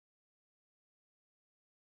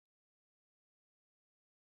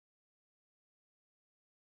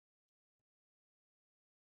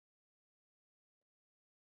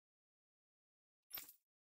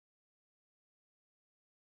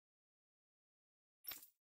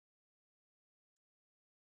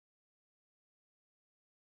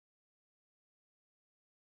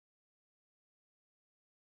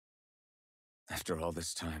After all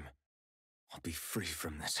this time, I'll be free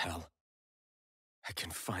from this hell. I can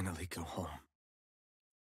finally go home.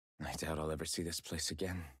 I doubt I'll ever see this place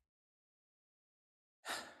again.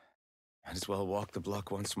 Might as well walk the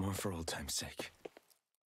block once more for old time's sake.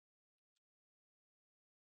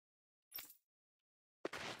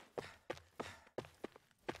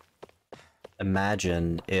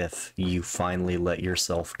 Imagine if you finally let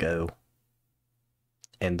yourself go,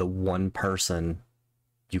 and the one person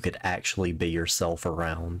you could actually be yourself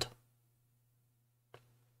around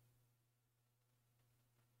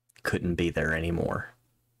couldn't be there anymore.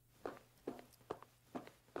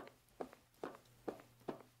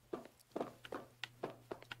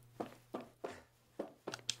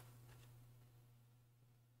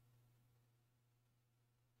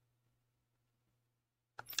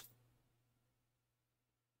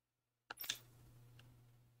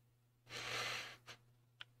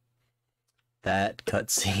 That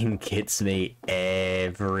cutscene gets me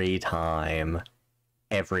every time.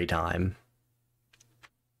 Every time.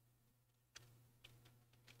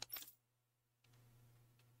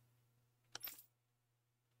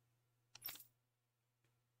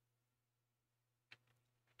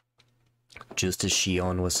 Just as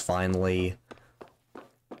Shion was finally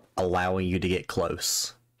allowing you to get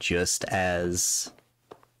close. Just as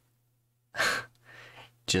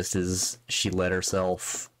she let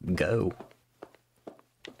herself go.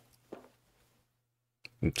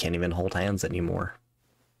 You can't even hold hands anymore.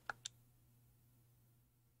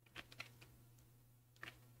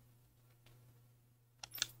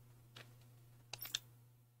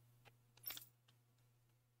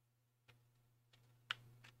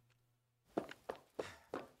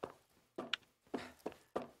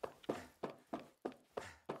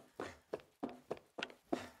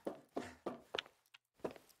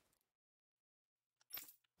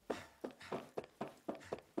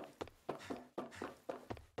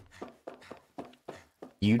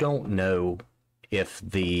 You don't know if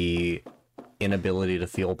the inability to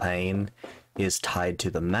feel pain is tied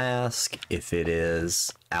to the mask, if it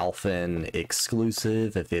is Alphen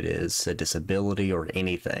exclusive, if it is a disability or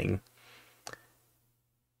anything.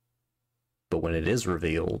 But when it is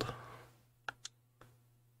revealed,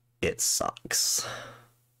 it sucks.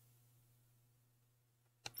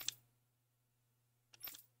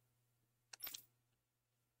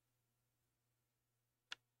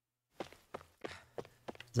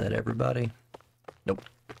 Is that everybody? Nope.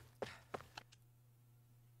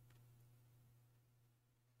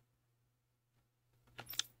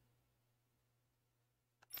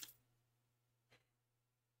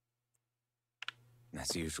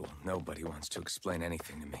 As usual, nobody wants to explain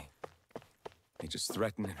anything to me. They just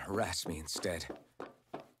threaten and harass me instead.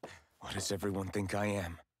 What does everyone think I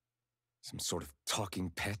am? Some sort of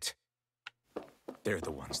talking pet? They're the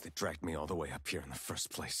ones that dragged me all the way up here in the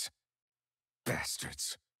first place.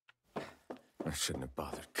 Bastards. I shouldn't have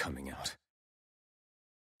bothered coming out.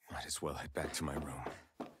 Might as well head back to my room.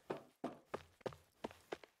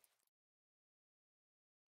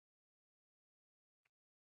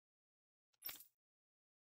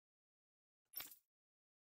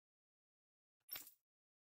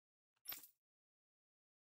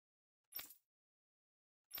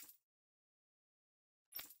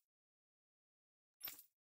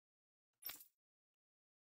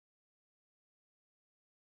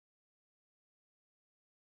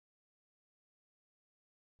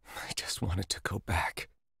 I just wanted to go back.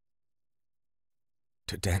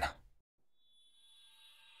 To Dahna.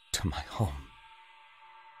 To my home.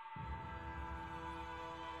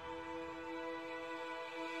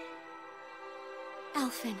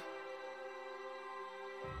 Alphen.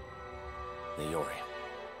 Leori.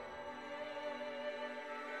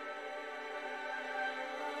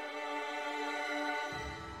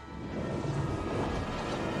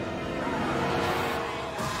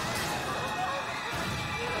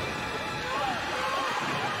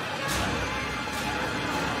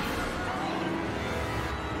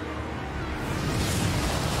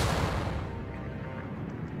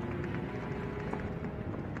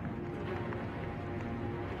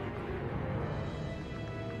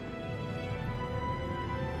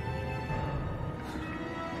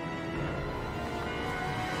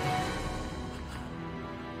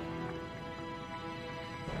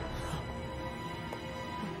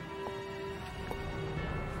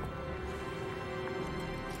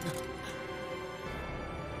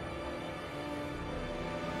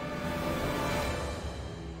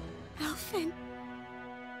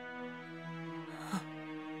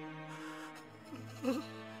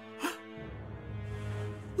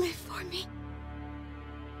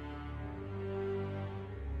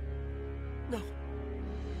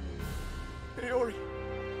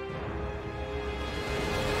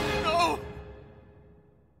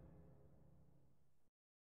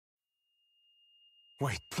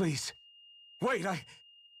 Wait, please. Wait,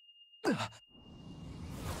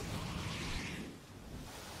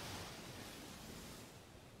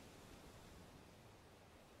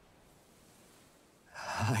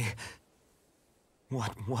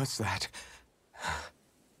 What was that?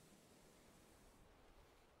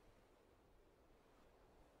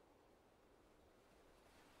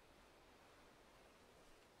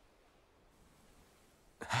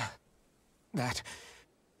 That...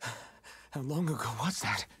 How long ago was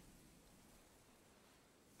that?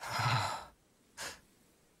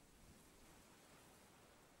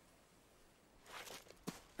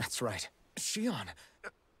 That's right. Shion.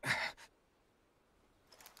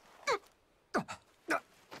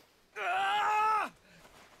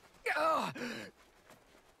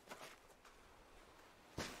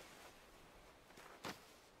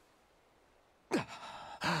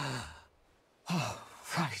 Oh,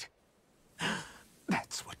 right.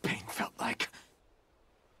 That's what pain felt like.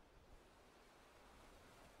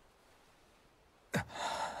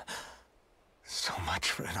 So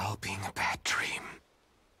much for it all being a bad dream.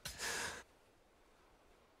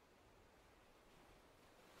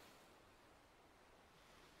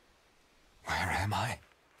 Where am I?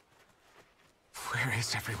 Where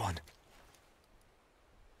is everyone?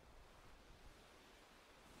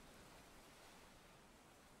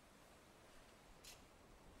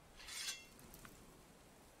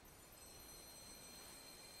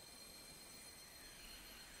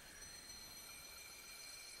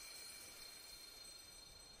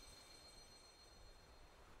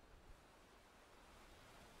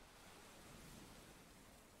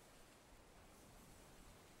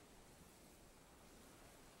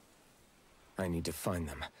 I need to find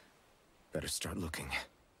them. Better start looking.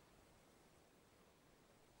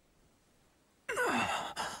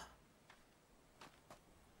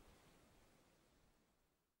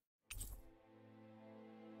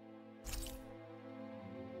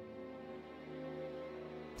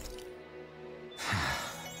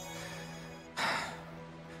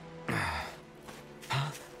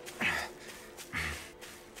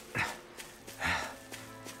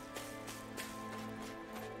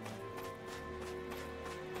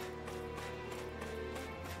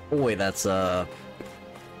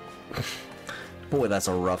 Boy, that's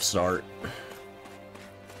a rough start.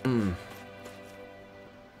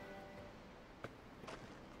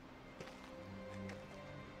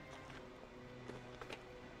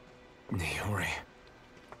 Niori.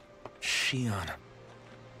 Shion.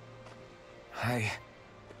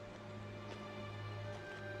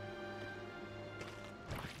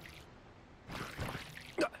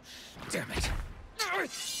 Damn it.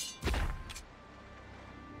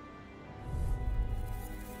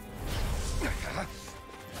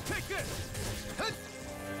 Take this!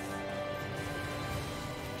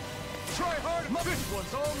 Try hard, this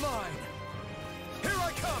one's all mine! Here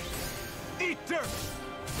I come! Eat dirt!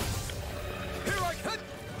 Here I come!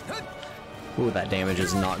 Ooh, that damage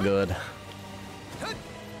is not good.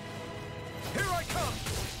 Here I come!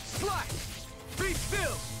 Slack! Be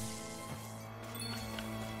still!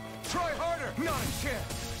 Try harder! Not a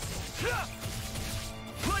chance!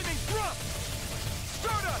 Flaming thrust!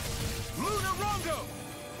 Stardust! Lunar Rondo!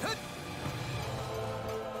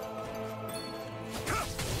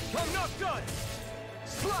 I'm not done!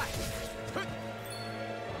 Slack!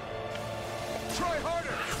 Try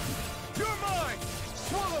harder! You're mine!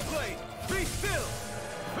 Swallow Blade! Be still!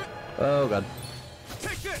 Oh god.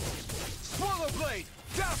 Take this! Swallow Blade!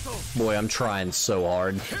 Dazzle! Boy, I'm trying so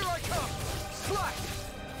hard. Here I come! Slack!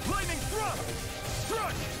 Lightning Thrust!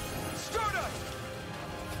 Strut! Stardust!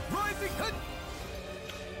 Rising...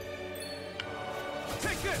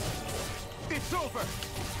 Take this! It's over!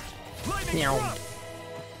 Lightning Meow. Thrust!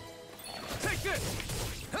 Take this!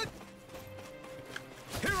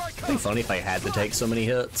 Here I come! It'd be funny if I had to take so many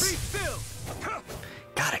Be hits. still!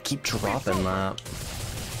 God, I keep dropping that.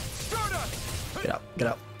 Stardust! Get up, get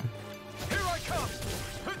up. Here I come!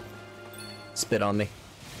 Spit on me.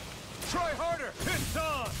 Try harder! It's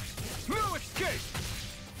on! No escape!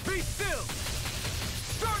 Be still!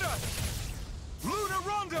 Stardust! Lunar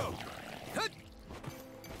Rondo!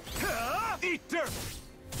 Eat dirt!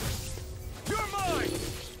 You're mine!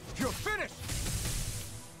 You're finished!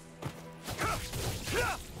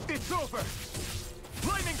 It's over!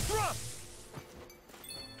 Lightning Thrust!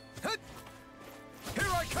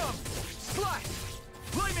 Here I come! Slash!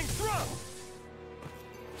 Lightning Thrust!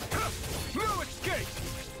 No escape!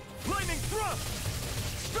 Lightning Thrust!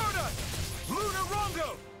 Stardust! Lunar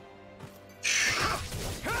Rondo!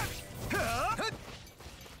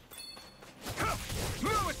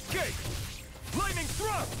 No escape! Lightning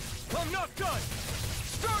Thrust! I'm not done!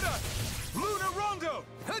 Stardust! Luna Rondo!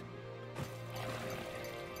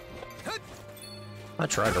 I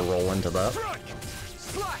tried to roll into that. Strike!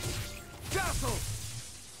 Slash! Dazzle!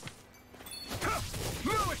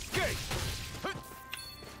 No escape!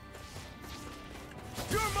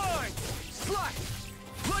 You're mine! Slash!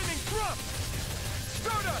 Flaming thrust!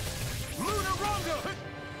 Stardust! Luna Rondo!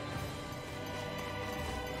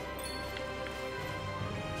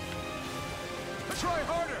 Try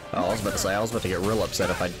harder! Oh, I was about to say, I was about to get real upset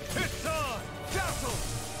if I... It's on! Dazzle!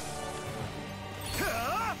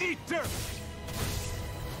 Eat dirt!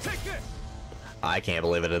 Take this! I can't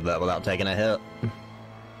believe I did that without taking a hit.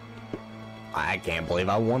 I can't believe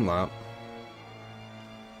I won that.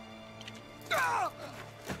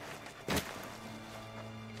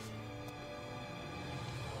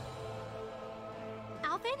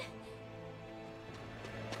 Alphen?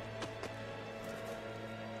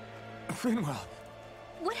 Finwell!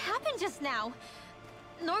 What happened just now?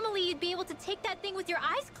 Normally you'd be able to take that thing with your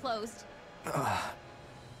eyes closed.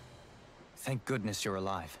 Thank goodness you're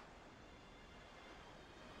alive.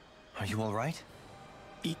 Are you all right?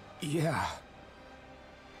 Yeah.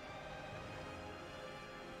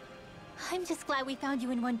 I'm just glad we found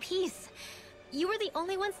you in one piece. You were the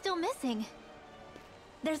only one still missing.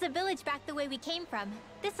 There's a village back the way we came from,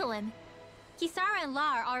 Thistleim. Kisara and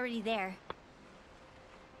La are already there.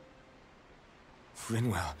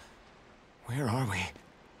 Finwell, where are we?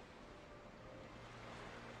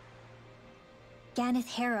 Ganeth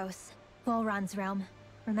Heros, Volron's realm.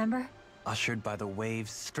 Remember? Ushered by the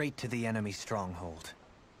waves straight to the enemy stronghold.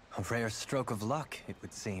 A rare stroke of luck, it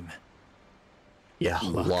would seem. Yeah,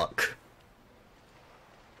 luck.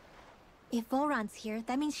 If Volron's here,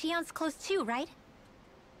 that means Shion's close too, right?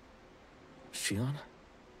 Shion?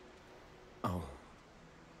 Oh.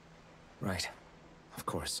 Right. Of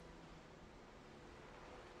course.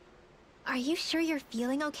 Are you sure you're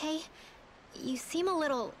feeling okay? You seem a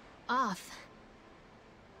little off.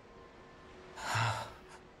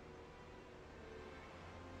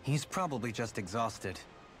 He's probably just exhausted.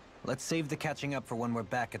 Let's save the catching up for when we're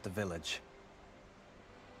back at the village.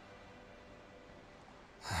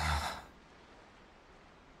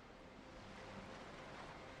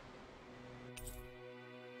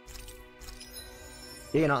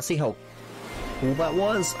 Yeah, not see how cool that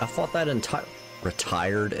was? I thought that entire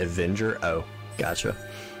retired Avenger. Oh, gotcha.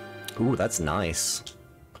 Ooh, that's nice.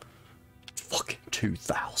 Fucking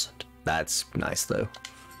 2,000. That's nice though.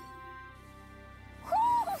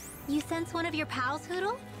 You sense one of your pals,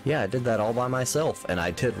 Hoodle? Yeah, I did that all by myself, and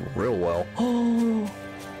I did real well. Oh,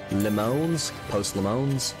 Limons, post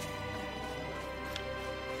Limons.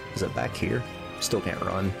 Is it back here? Still can't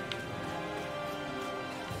run.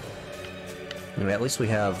 I mean, at least we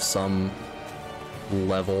have some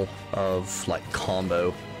level of like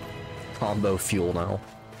combo fuel now.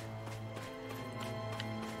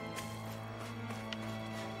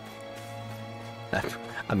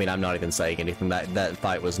 I mean, I'm not even saying anything. That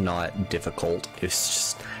fight was not difficult. It's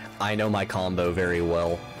just, I know my combo very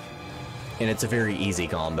well, and it's a very easy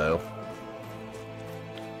combo.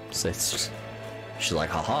 So it's just, she's like,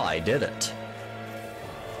 haha, I did it.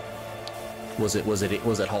 Was it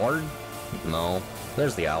hard? No.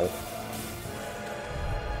 There's the owl.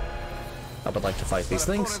 I would like to fight these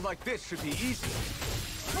things. Like this should be easy.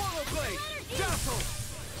 Swallow blade, dazzle.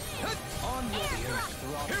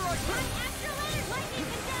 Here I come.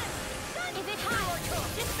 If it hides,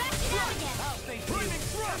 just back it out again. Flaming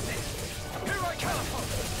thrust. Here I come.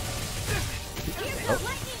 Here's the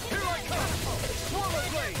lightning Here I come. Swallow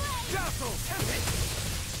blade, dazzle.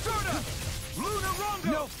 Stardust. Luna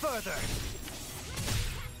Rondo. No further.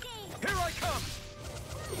 Here I come.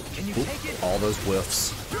 Can you take it? All those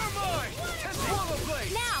whiffs. You're mine. Swallow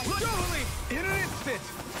blade. Now. Dueling in an instant.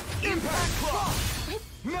 Impact cross.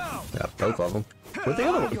 Now. Yeah, both of them. Where'd the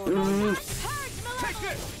other one? Take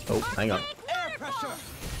this. Oh, hang on. Air pressure.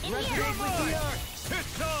 In You're here. mine.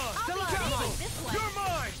 It's on. I'll be Dazzle. this way. You're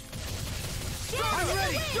mine. I'm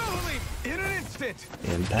ready. Dueling in an instant.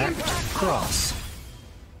 Impact cross.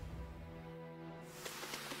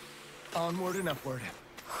 Onward and upward.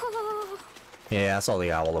 Yeah, I saw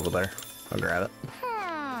the owl over there. I'll grab it.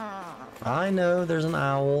 I know there's an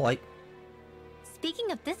owl. Like,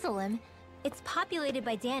 Speaking of Thistleim, it's populated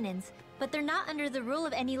by Dahnans, but they're not under the rule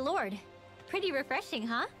of any lord. Pretty refreshing,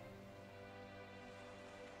 huh?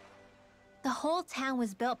 The whole town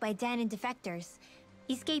was built by Dahnan defectors,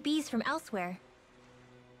 escapees from elsewhere.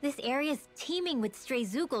 This area's teeming with stray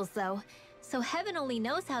Zeugles, though, so heaven only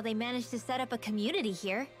knows how they managed to set up a community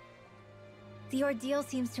here. The ordeal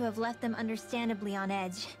seems to have left them understandably on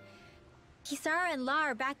edge. Kisara and La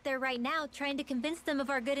are back there right now trying to convince them of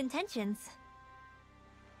our good intentions.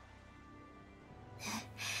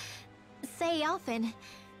 Say, Alphen,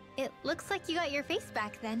 it looks like you got your face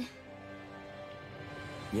back then.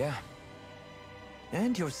 Yeah.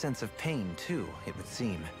 And your sense of pain, too, it would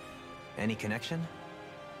seem. Any connection?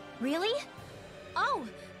 Really? Oh,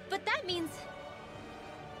 but that means...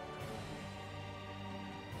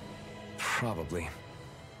 Probably.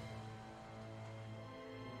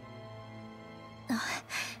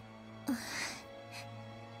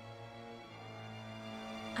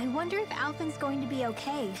 I wonder if Alphen's going to be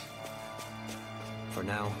okay. For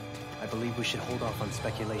now, I believe we should hold off on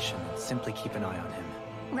speculation and simply keep an eye on him.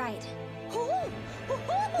 Right.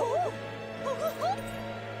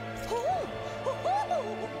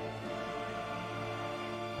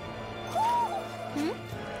 Hmm?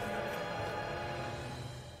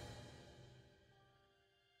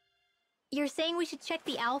 You're saying we should check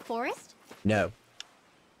the owl forest? No.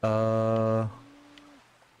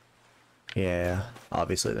 Yeah,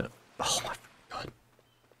 obviously then. Oh my god.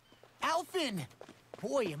 Alphen!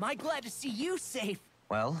 Boy, am I glad to see you safe.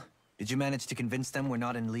 Well, did you manage to convince them we're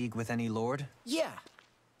not in league with any lord? Yeah,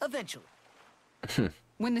 eventually.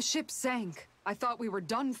 When the ship sank, I thought we were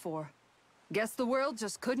done for. Guess the world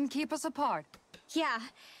just couldn't keep us apart. Yeah,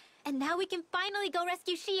 and now we can finally go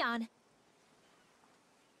rescue Shion.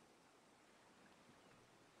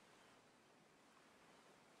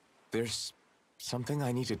 There's something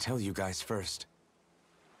I need to tell you guys first.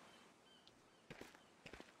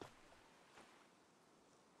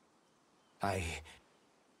 I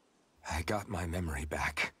got my memory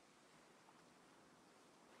back.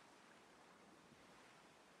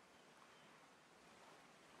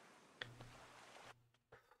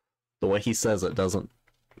 The way he says it doesn't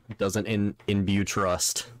imbue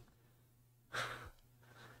trust.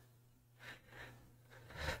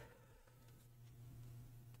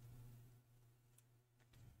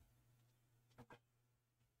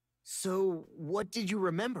 So, what did you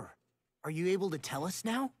remember? Are you able to tell us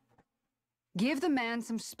now? Give the man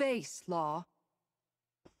some space, Law.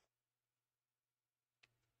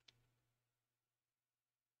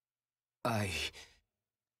 I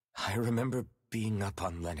remember being up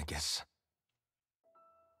on Lenegus.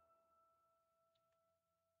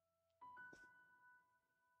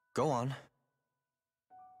 Go on.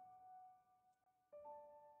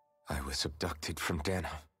 I was abducted from Dahna.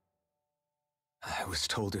 I was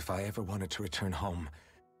told if I ever wanted to return home,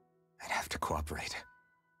 I'd have to cooperate.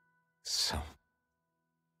 So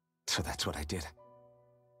that's what I did.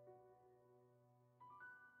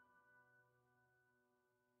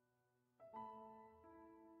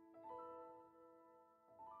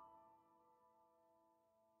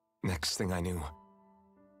 Next thing I knew,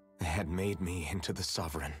 they had made me into the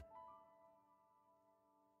Sovereign.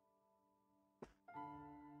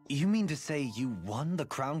 You mean to say you won the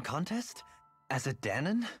crown contest? As a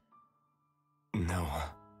Dahnan? No.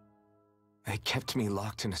 They kept me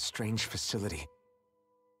locked in a strange facility.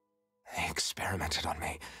 They experimented on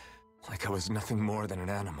me, like I was nothing more than an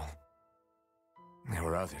animal. There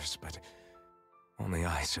were others, but only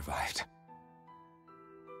I survived.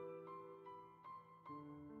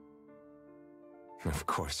 Of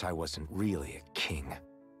course, I wasn't really a king.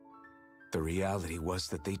 The reality was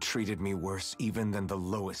that they treated me worse even than the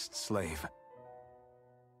lowest slave.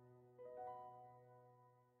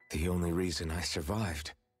 The only reason I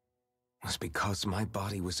survived was because my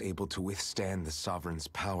body was able to withstand the Sovereign's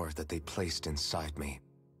power that they placed inside me.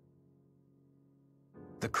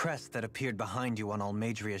 The crest that appeared behind you on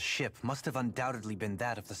Almadria's ship must have undoubtedly been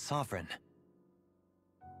that of the Sovereign.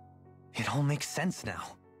 It all makes sense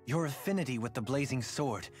now. Your affinity with the Blazing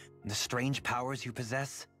Sword, and the strange powers you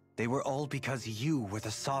possess, they were all because you were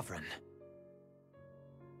the Sovereign.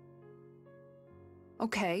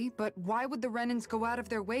 Okay, but why would the Renans go out of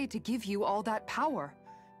their way to give you all that power?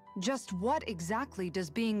 Just what exactly does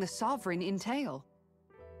being the Sovereign entail?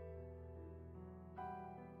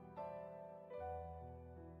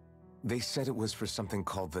 They said it was for something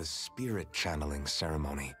called the Spirit Channeling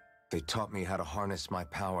Ceremony. They taught me how to harness my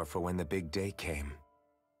power for when the big day came.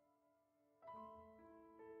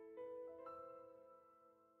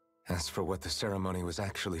 As for what the ceremony was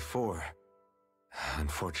actually for,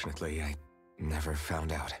 unfortunately, I never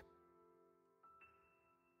found out.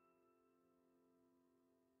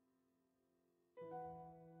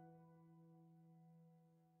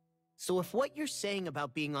 So if what you're saying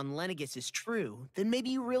about being on Lenegus is true, then maybe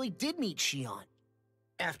you really did meet Shion.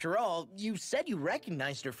 After all, you said you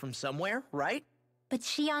recognized her from somewhere, right? But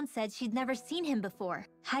Shion said she'd never seen him before.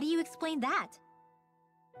 How do you explain that?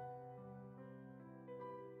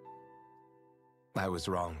 I was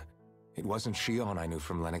wrong. It wasn't Shion I knew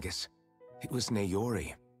from Lenegus. It was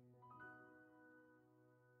Nayori.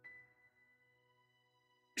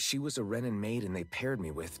 She was a Renan maiden they paired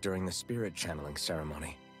me with during the spirit channeling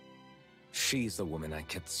ceremony. She's the woman I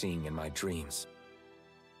kept seeing in my dreams.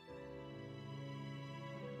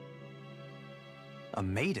 A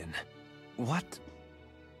maiden? What?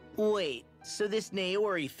 Wait, so this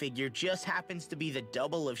Naori figure just happens to be the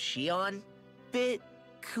double of Shion? Bit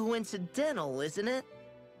coincidental, isn't it?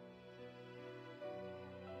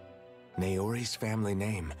 Naori's family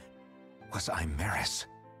name was Imeris.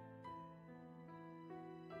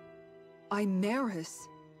 Imeris?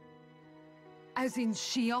 As in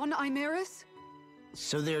Shion Imeris?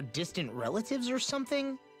 So they're distant relatives or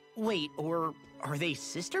something? Wait, or are they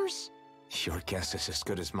sisters? Your guess is as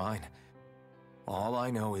good as mine. All I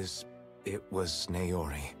know is it was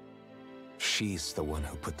Naori. She's the one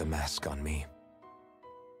who put the mask on me.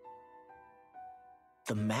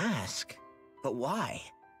 The mask? But why?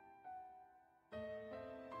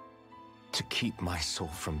 To keep my soul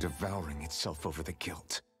from devouring itself over the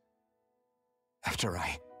guilt. After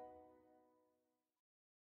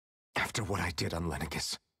what I did on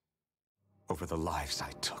Lenegis. Over the lives I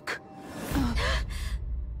took.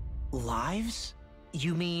 Lives?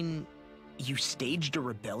 You mean you staged a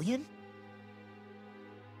rebellion?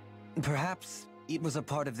 Perhaps it was a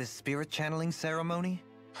part of this spirit channeling ceremony?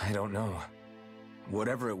 I don't know.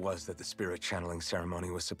 Whatever it was that the spirit channeling ceremony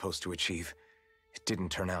was supposed to achieve, it didn't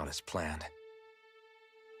turn out as planned.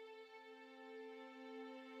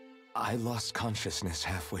 I lost consciousness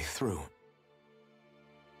halfway through.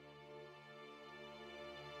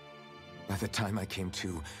 By the time I came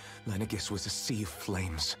to, Lenegis was a sea of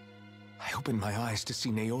flames. I opened my eyes to see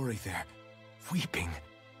Naori there, weeping.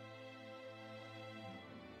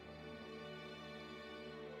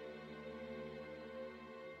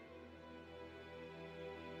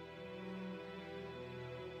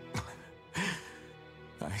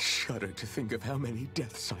 I shudder to think of how many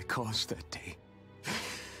deaths I caused that day.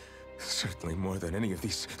 Certainly more than any of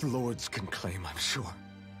these lords can claim, I'm sure.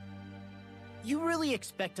 You really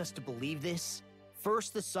expect us to believe this?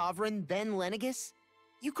 First the Sovereign, then Lenegis?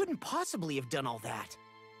 You couldn't possibly have done all that.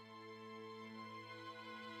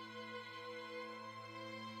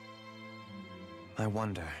 I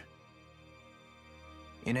wonder.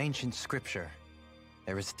 In ancient scripture,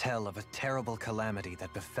 there is tell of a terrible calamity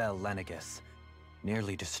that befell Lenegis,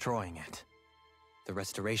 nearly destroying it. The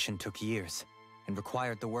restoration took years, and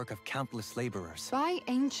required the work of countless laborers. By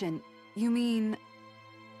ancient, you mean...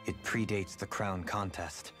 It predates the crown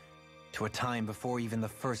contest, to a time before even the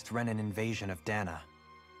first Renan invasion of Dahna.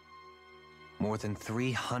 More than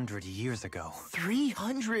 300 years ago.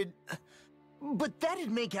 300? But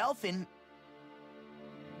that'd make Alphen...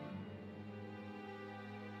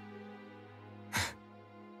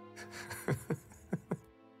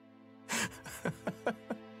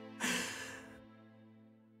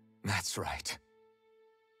 That's right.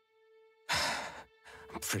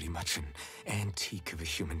 I'm pretty much an antique of a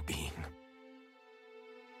human being.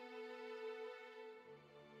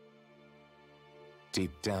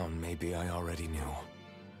 Deep down, maybe I already knew.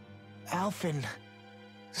 Alphen...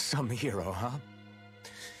 Some hero, huh?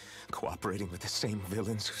 Cooperating with the same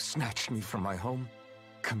villains who snatched me from my home,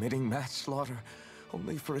 committing mass slaughter,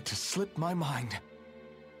 only for it to slip my mind.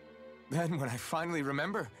 Then, when I finally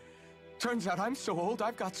remember, turns out I'm so old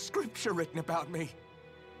I've got scripture written about me.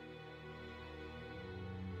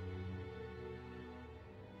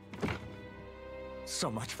 So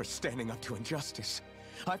much for standing up to injustice.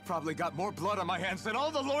 I've probably got more blood on my hands than all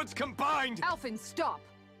the lords combined! Alphen, stop!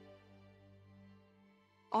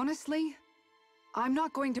 Honestly, I'm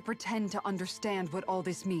not going to pretend to understand what all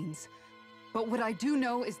this means. But what I do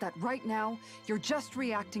know is that right now, you're just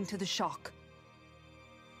reacting to the shock.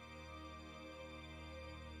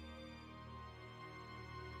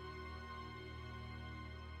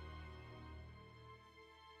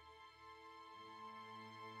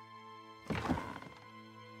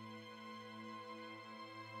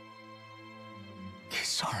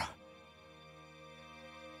 Kisara.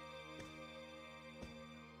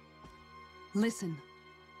 Listen,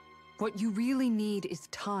 what you really need is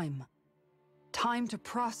time. Time to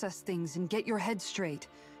process things and get your head straight.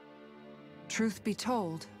 Truth be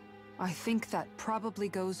told, I think that probably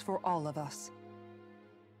goes for all of us.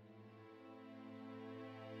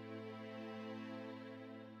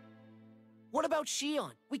 What about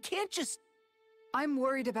Shion? We can't just... I'm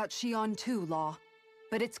worried about Shion too, Law.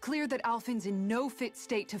 But it's clear that Alphen's in no fit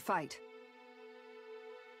state to fight.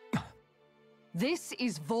 This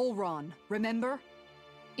is Volron, remember?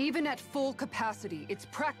 Even at full capacity, it's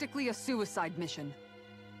practically a suicide mission.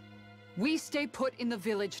 We stay put in the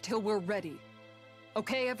village till we're ready.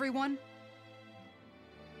 Okay, everyone?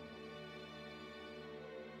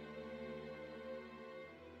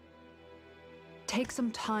 Take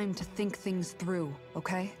some time to think things through,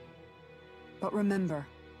 okay? But remember,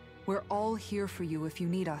 we're all here for you if you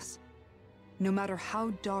need us. No matter how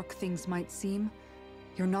dark things might seem,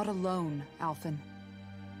 you're not alone, Alphen.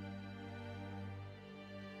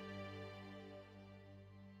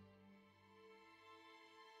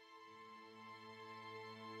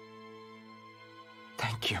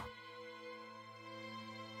 Thank you.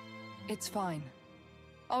 It's fine.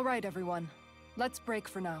 All right, everyone. Let's break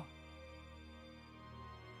for now.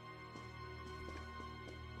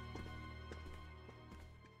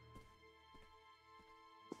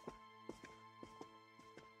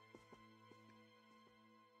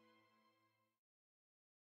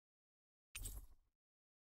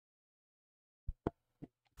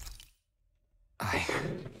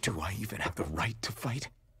 Do I even have the right to fight?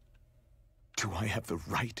 Do I have the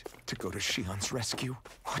right to go to Shion's rescue?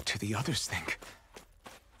 What do the others think?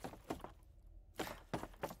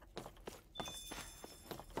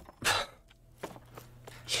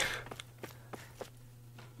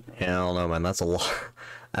 Yeah, I don't know, man. That's a lot.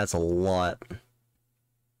 That's a lot.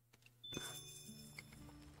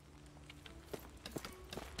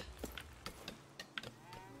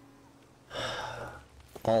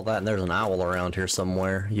 All that, and there's an owl around here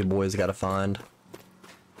somewhere. You boys gotta find.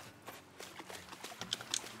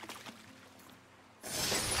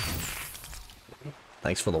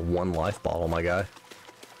 Thanks for the one life bottle, my guy.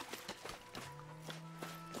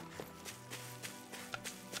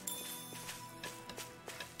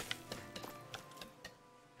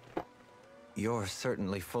 You're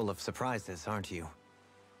certainly full of surprises, aren't you?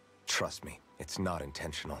 Trust me, it's not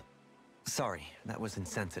intentional. Sorry, that was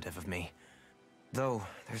insensitive of me. Though,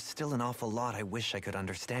 there's still an awful lot I wish I could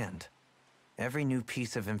understand. Every new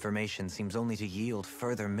piece of information seems only to yield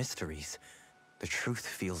further mysteries. The truth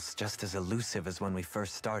feels just as elusive as when we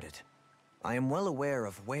first started. I am well aware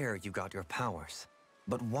of where you got your powers.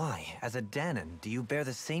 But why, as a Dahnan, do you bear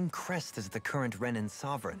the same crest as the current Renan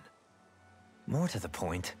sovereign? More to the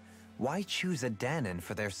point, why choose a Dahnan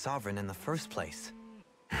for their sovereign in the first place?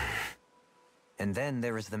 And then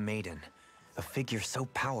there is the Maiden. A figure so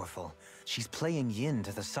powerful, she's playing yin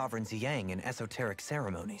to the sovereign's yang in esoteric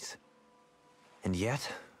ceremonies. And yet,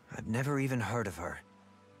 I've never even heard of her.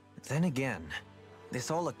 Then again,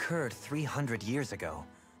 this all occurred 300 years ago.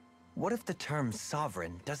 What if the term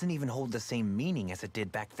sovereign doesn't even hold the same meaning as it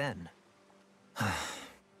did back then?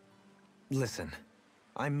 Listen,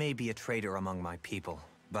 I may be a traitor among my people,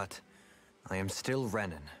 but I am still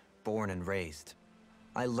Renan, born and raised.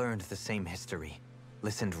 I learned the same history.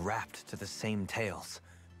 Listened rapt to the same tales.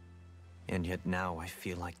 And yet now I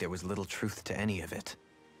feel like there was little truth to any of it.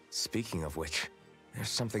 Speaking of which, there's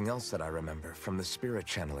something else that I remember from the spirit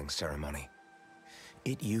channeling ceremony.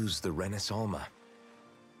 It used the Renis Alma.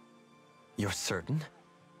 You're certain?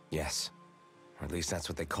 Yes. Or at least that's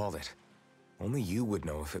what they called it. Only you would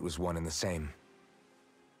know if it was one and the same.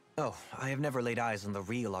 Oh, I have never laid eyes on the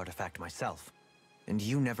real artifact myself. And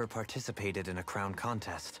you never participated in a crown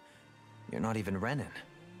contest. You're not even Renan.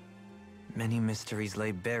 Many mysteries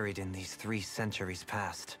lay buried in these 3 centuries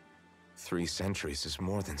past. 3 centuries is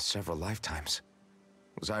more than several lifetimes.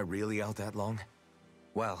 Was I really out that long?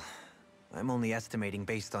 Well, I'm only estimating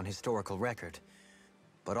based on historical record.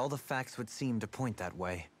 But all the facts would seem to point that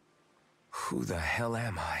way. Who the hell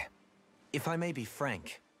am I? If I may be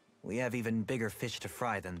frank, we have even bigger fish to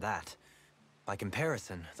fry than that. By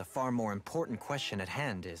comparison, the far more important question at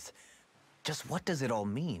hand is, just what does it all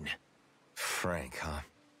mean? Frank, huh?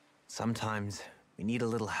 Sometimes, we need a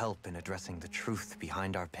little help in addressing the truth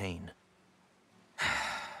behind our pain.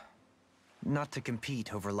 Not to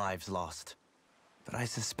compete over lives lost, but I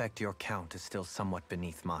suspect your count is still somewhat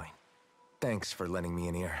beneath mine. Thanks for lending me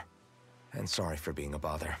an ear. And sorry for being a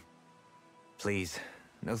bother. Please,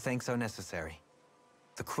 no thanks are necessary.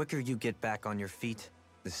 The quicker you get back on your feet,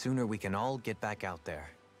 the sooner we can all get back out there.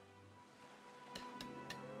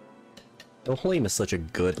 Wilhelm is such a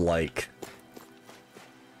good, like...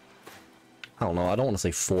 I don't know, I don't want to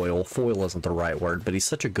say foil. Foil isn't the right word, but he's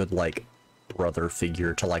such a good, like, brother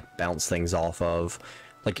figure to, like, bounce things off of.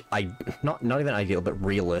 Like, not even ideal, but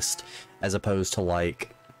realist, as opposed to,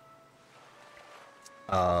 like...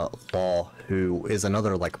 Law, who is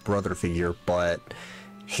another, like, brother figure, but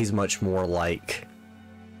he's much more, like,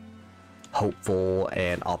 hopeful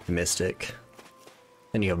and optimistic.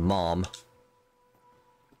 And you have Mom.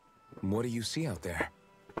 What do you see out there?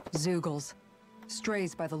 Zeugles.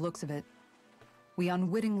 Strays by the looks of it. We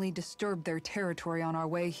unwittingly disturbed their territory on our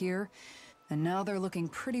way here, and now they're looking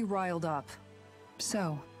pretty riled up.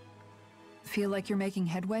 So, feel like you're making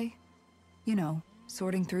headway? You know,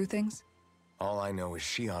 sorting through things? All I know is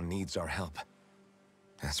Shion needs our help.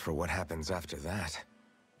 As for what happens after that...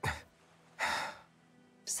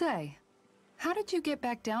 Say, how did you get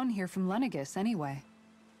back down here from Lenegis anyway?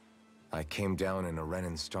 I came down in a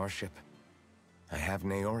Renan starship. I have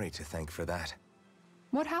Naori to thank for that.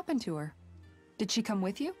 What happened to her? Did she come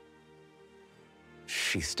with you?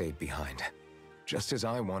 She stayed behind. Just as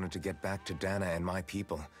I wanted to get back to Dahna and my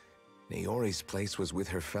people, Naori's place was with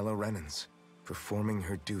her fellow Renans, performing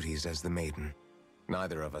her duties as the maiden.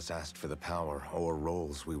 Neither of us asked for the power or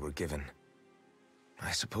roles we were given.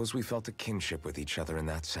 I suppose we felt a kinship with each other in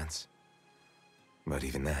that sense. But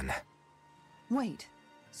even then... Wait,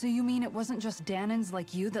 so you mean it wasn't just Dahnans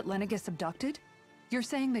like you that Lenegis abducted? You're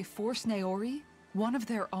saying they forced Naori, one of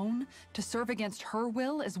their own, to serve against her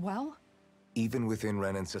will as well? Even within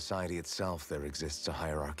Renan society itself, there exists a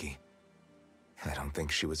hierarchy. I don't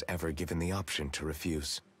think she was ever given the option to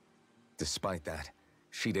refuse. Despite that,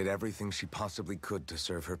 she did everything she possibly could to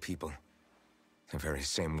serve her people. The very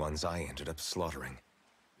same ones I ended up slaughtering.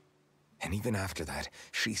 And even after that,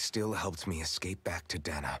 she still helped me escape back to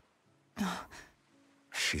Dahna.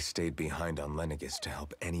 She stayed behind on Lenegis to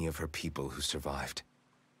help any of her people who survived.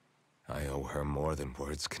 I owe her more than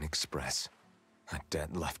words can express. A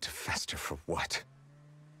debt left to fester for what?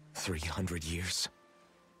 300 years?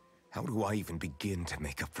 How do I even begin to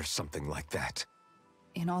make up for something like that?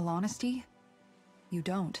 In all honesty, you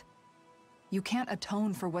don't. You can't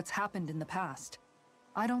atone for what's happened in the past.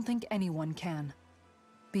 I don't think anyone can.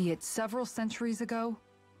 Be it several centuries ago,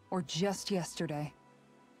 or just yesterday.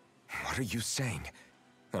 What are you saying?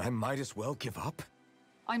 That I might as well give up?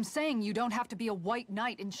 I'm saying you don't have to be a white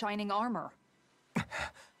knight in shining armor.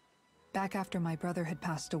 Back after my brother had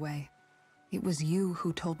passed away, it was you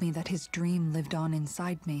who told me that his dream lived on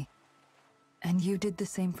inside me. And you did the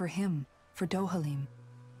same for him, for Dohalim,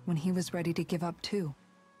 when he was ready to give up too.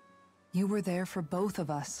 You were there for both of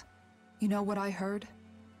us. You know what I heard?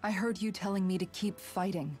 I heard you telling me to keep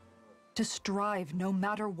fighting, to strive no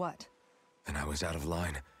matter what. Then I was out of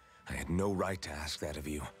line. I had no right to ask that of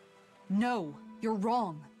you. No, you're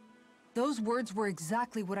wrong. Those words were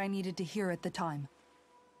exactly what I needed to hear at the time.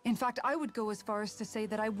 In fact, I would go as far as to say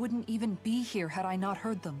that I wouldn't even be here had I not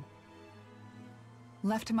heard them.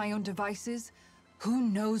 Left to my own devices, who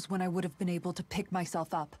knows when I would have been able to pick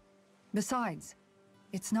myself up. Besides,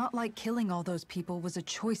 it's not like killing all those people was a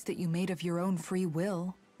choice that you made of your own free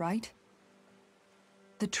will, right?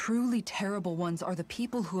 The truly terrible ones are the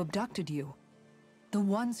people who abducted you. The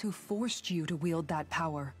ones who forced you to wield that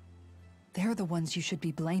power. They're the ones you should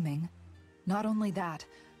be blaming. Not only that,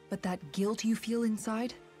 but that guilt you feel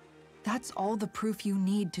inside, that's all the proof you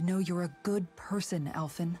need to know you're a good person,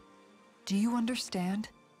 Alphen. Do you understand?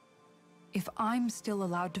 If I'm still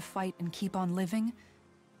allowed to fight and keep on living,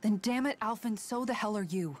 then damn it, Alphen, so the hell are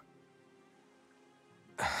you.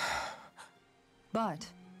 But,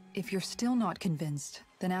 if you're still not convinced,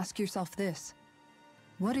 then ask yourself this.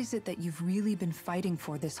 What is it that you've really been fighting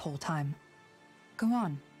for this whole time? Go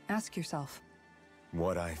on, ask yourself.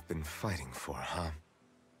 What I've been fighting for, huh?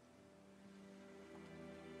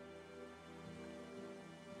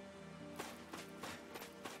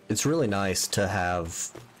 It's really nice to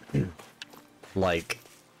have, like,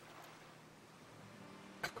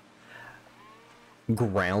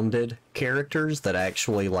 grounded characters that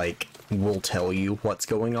actually, like, will tell you what's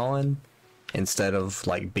going on, instead of,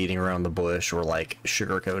 like, beating around the bush or, like,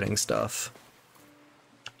 sugarcoating stuff.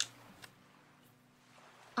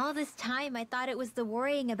 All this time, I thought it was the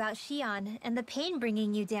worrying about Shion and the pain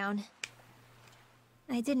bringing you down.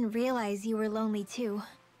 I didn't realize you were lonely too.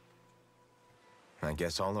 I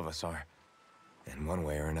guess all of us are, in one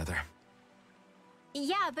way or another.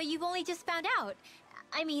 Yeah, but you've only just found out.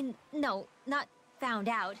 I mean, no, not found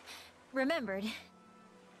out. Remembered.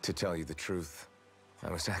 To tell you the truth,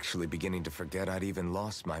 I was actually beginning to forget I'd even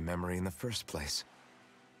lost my memory in the first place.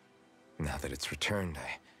 Now that it's returned,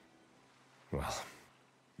 well,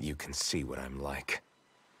 you can see what I'm like.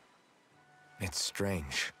 It's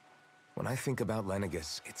strange. When I think about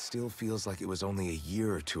Lenegis, it still feels like it was only a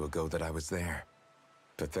year or two ago that I was there.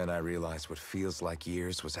 But then I realized what feels like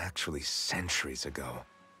years was actually centuries ago.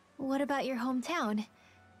 What about your hometown?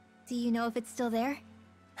 Do you know if it's still there?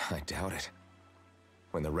 I doubt it.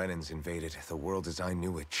 When the Renans invaded, the world as I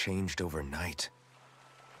knew it changed overnight.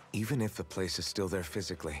 Even if the place is still there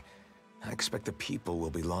physically, I expect the people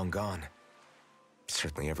will be long gone.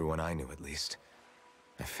 Certainly everyone I knew, at least.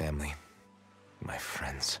 My family, my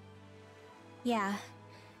friends. Yeah,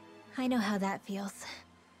 I know how that feels.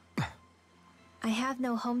 I have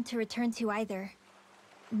no home to return to either.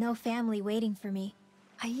 No family waiting for me.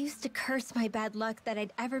 I used to curse my bad luck that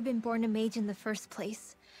I'd ever been born a mage in the first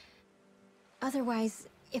place. Otherwise,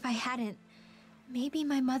 if I hadn't, maybe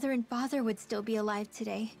my mother and father would still be alive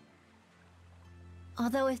today.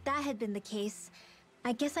 Although if that had been the case,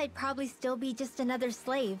 I guess I'd probably still be just another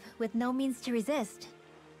slave with no means to resist.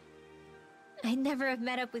 I'd never have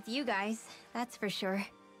met up with you guys, that's for sure.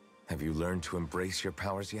 Have you learned to embrace your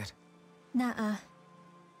powers yet? Nuh-uh.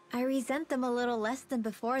 I resent them a little less than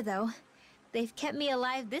before, though. They've kept me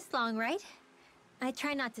alive this long, right? I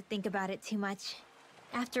try not to think about it too much.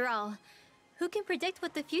 After all, who can predict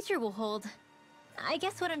what the future will hold? I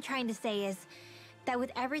guess what I'm trying to say is that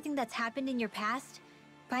with everything that's happened in your past,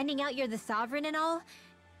 finding out you're the sovereign and all,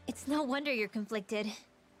 it's no wonder you're conflicted.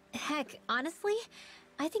 Heck, honestly,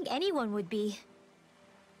 I think anyone would be.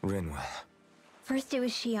 Rinwell. First it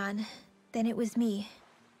was Shion, then it was me,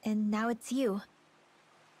 and now it's you.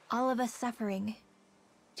 All of us suffering,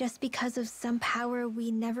 just because of some power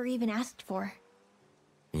we never even asked for.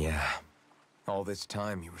 Yeah. All this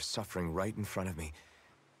time you were suffering right in front of me,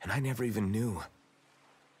 and I never even knew.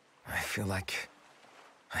 I feel like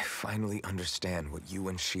I finally understand what you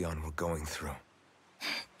and Shion were going through.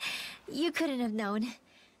 You couldn't have known.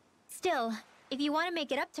 Still, if you want to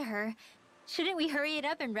make it up to her, shouldn't we hurry it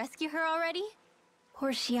up and rescue her already?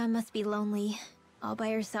 Poor Shion must be lonely, all by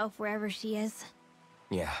herself wherever she is.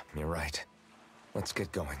 Yeah, you're right. Let's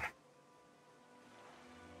get going.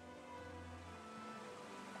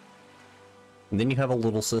 And then you have a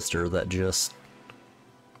little sister that just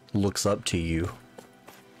looks up to you,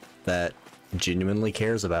 that genuinely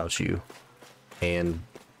cares about you, and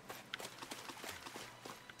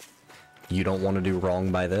you don't want to do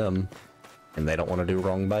wrong by them, and they don't want to do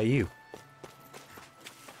wrong by you.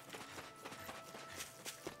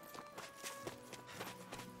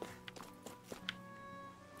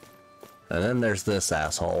 And then there's this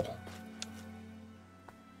asshole.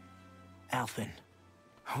 Alphen,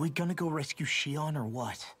 are we gonna go rescue Shion or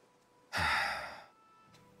what?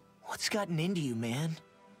 What's gotten into you, man?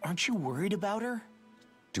 Aren't you worried about her?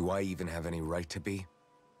 Do I even have any right to be?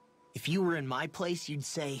 If you were in my place, you'd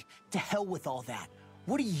say, to hell with all that.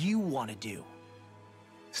 What do you want to do?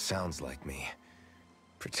 Sounds like me.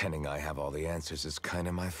 Pretending I have all the answers is kind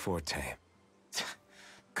of my forte.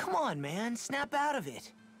 Come on, man, snap out of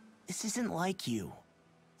it. This isn't like you.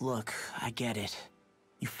 Look, I get it.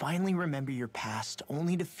 You finally remember your past,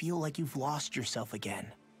 only to feel like you've lost yourself again.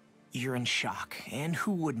 You're in shock, and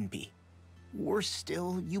who wouldn't be? Worse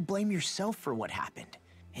still, you blame yourself for what happened.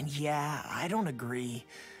 And yeah, I don't agree,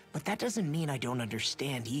 but that doesn't mean I don't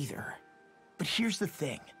understand either. But here's the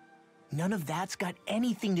thing. None of that's got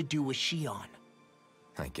anything to do with Shion.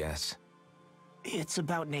 I guess. It's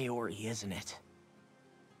about Naori, isn't it?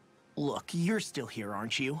 Look, you're still here,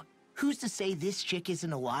 aren't you? Who's to say this chick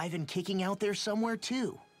isn't alive and kicking out there somewhere,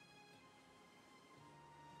 too?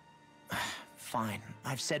 Fine,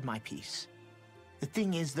 I've said my piece. The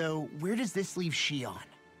thing is, though, where does this leave Shion?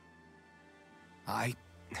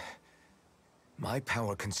 My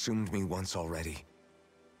power consumed me once already.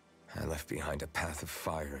 I left behind a path of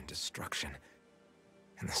fire and destruction.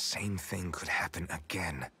 And the same thing could happen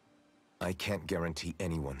again. I can't guarantee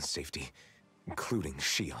anyone's safety, including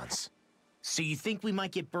Shion's. So you think we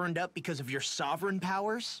might get burned up because of your sovereign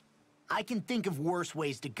powers? I can think of worse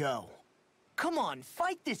ways to go. Come on,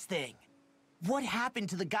 fight this thing! What happened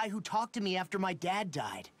to the guy who talked to me after my dad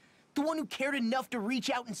died? The one who cared enough to reach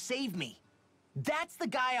out and save me? That's the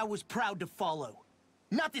guy I was proud to follow.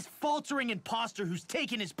 Not this faltering imposter who's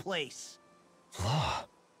taken his place. Law.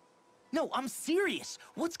 No, I'm serious.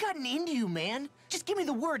 What's gotten into you, man? Just give me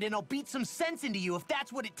the word and I'll beat some sense into you if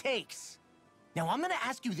that's what it takes. Now, I'm gonna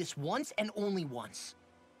ask you this once and only once.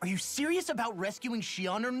 Are you serious about rescuing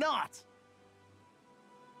Shion or not?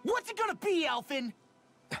 What's it gonna be, Alphen?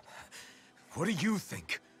 What do you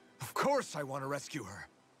think? Of course I want to rescue her.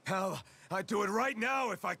 Hell, I'd do it right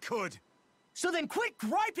now if I could. So then quit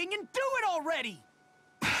griping and do it already!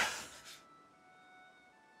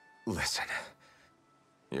 Listen,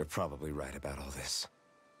 you're probably right about all this.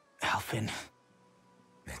 Alphen.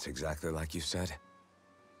 It's exactly like you said.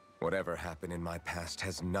 Whatever happened in my past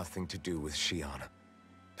has nothing to do with Shion.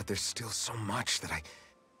 But there's still so much that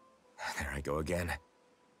there I go again.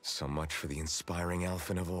 So much for the inspiring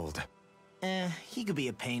Alphen of old. He could be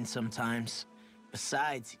a pain sometimes.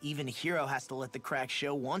 Besides, even a hero has to let the cracks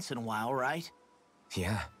show once in a while, right?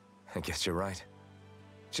 Yeah, I guess you're right.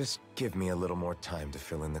 Just give me a little more time to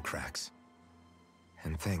fill in the cracks.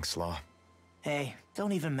 And thanks, Law. Hey,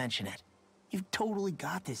 don't even mention it. You've totally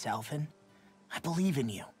got this, Alphen. I believe in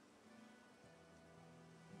you.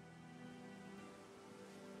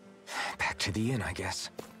 Back to the inn, I guess.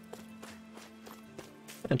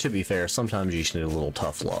 And to be fair, sometimes you just need a little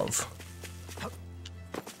tough love.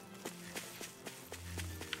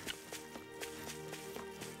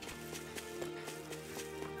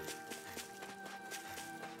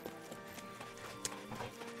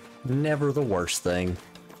 Never the worst thing.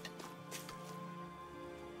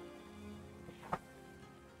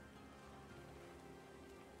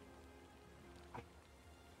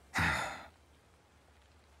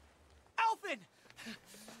 Alphen!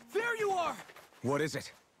 There you are! What is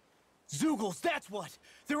it? Zeugles, that's what!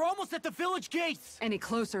 They're almost at the village gates! Any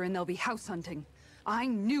closer and they'll be house hunting. I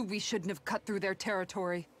knew we shouldn't have cut through their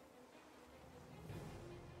territory.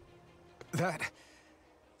 That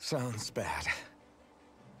sounds bad.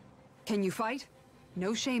 Can you fight?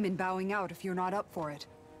 No shame in bowing out if you're not up for it.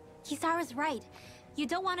 Kisara's right. You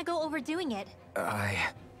don't want to go overdoing it.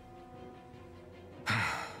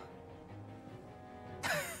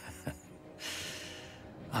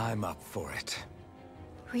 I'm up for it.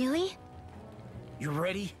 Really? You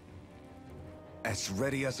ready? As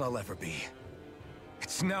ready as I'll ever be.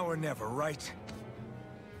 It's now or never, right?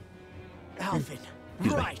 Alphen,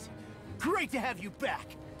 right! Great to have you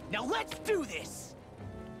back! Now let's do this!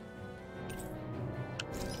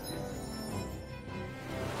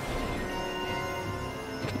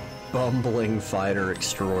 Bumbling fighter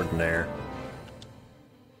extraordinaire.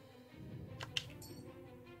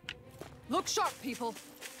 Look sharp, people.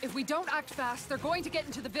 If we don't act fast, they're going to get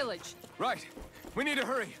into the village. Right. We need to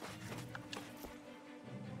hurry.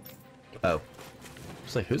 Oh.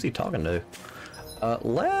 It's like, who's he talking to?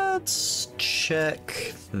 Let's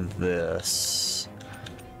check this.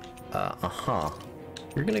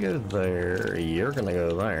 You're gonna go there, you're gonna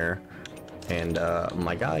go there, and,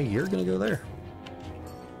 my guy, you're gonna go there.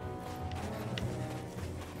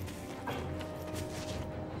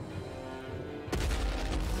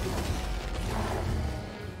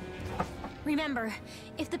 Remember,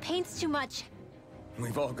 if the pain's too much...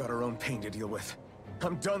 We've all got our own pain to deal with.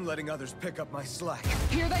 I'm done letting others pick up my slack.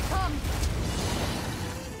 Here they come!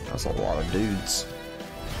 That's a lot of dudes.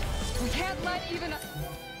 We can't let even a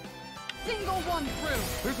single one through!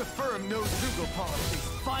 There's a firm no-Zeugle policy.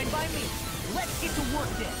 Fine by me. Let's get to work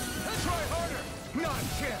then. Try harder! Not a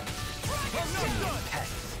chance! I'm not done!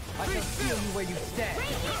 I can feel you where you stand.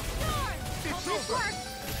 Radiant Storm! It's Hope this over! works!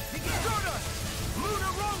 Stardust!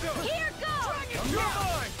 Lunaronga! Here goes! You're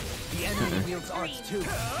mine! The enemy wields arts too.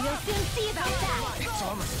 You'll soon see about that! It's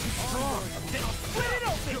almost too strong! Then I'll split it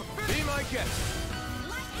open! Be my guest!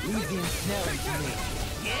 Leave the ensnaring to me.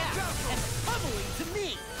 Yeah, and pummeling to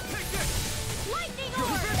me. Lightning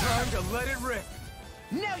orb! Time to let it rip!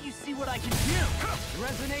 Now you see what I can do.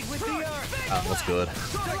 Resonate with the earth. That was good.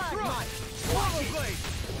 Sonic Thrust! Swallow Blade!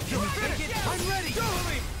 Can you take it? I'm ready.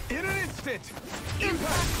 In an instant!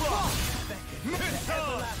 Impact Claw.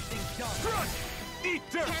 Missile! Everlasting dust. Crush! Eat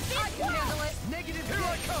dirt! I can handle it! Negative Here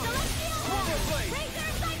I come! Celestial Swallow orb! Blade!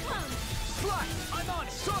 Razor Cyclone! Slash! I'm on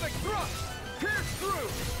it. Sonic Thrust! Pierce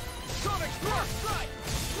through! Sonic Thrust!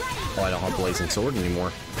 Ready! Oh, I don't have Blazing Sword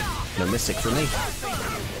anymore. No Mystic for me.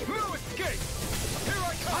 No escape! Here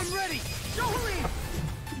I come! I'm ready. Jolene.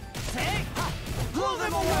 Hey! Blow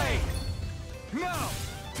them away. Now!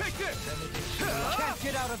 Take this! Can't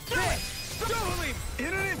get out of this. Jolene!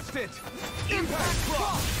 In an instant! Impact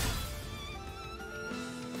Claw!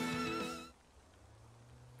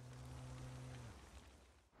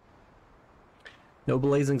 No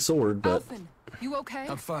Blazing Sword, but Alphen, you okay?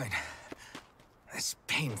 I'm fine. This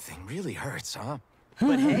pain thing really hurts, huh?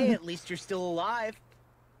 But hey, at least you're still alive.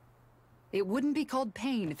 It wouldn't be called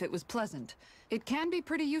pain if it was pleasant. It can be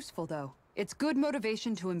pretty useful, though. It's good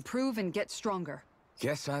motivation to improve and get stronger.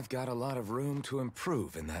 Guess I've got a lot of room to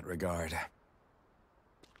improve in that regard.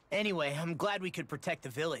 Anyway, I'm glad we could protect the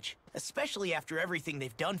village, especially after everything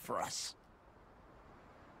they've done for us.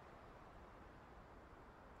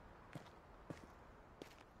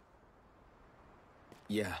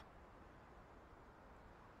 Yeah.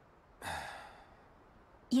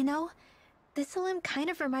 You know, this limb kind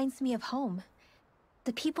of reminds me of home.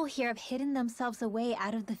 The people here have hidden themselves away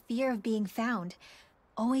out of the fear of being found,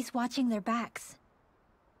 always watching their backs.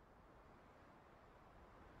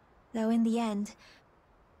 Though in the end,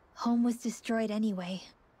 home was destroyed anyway.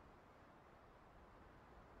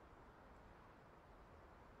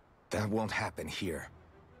 That won't happen here.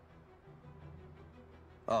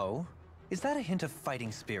 Oh? Is that a hint of fighting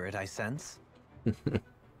spirit I sense?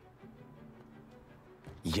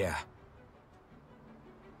 Yeah.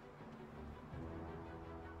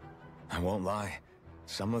 I won't lie.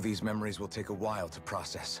 Some of these memories will take a while to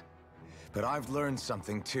process. But I've learned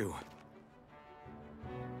something too.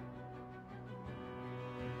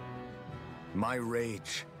 My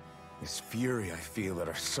rage, this fury I feel at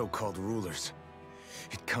our so-called rulers,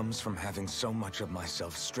 it comes from having so much of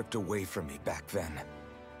myself stripped away from me back then.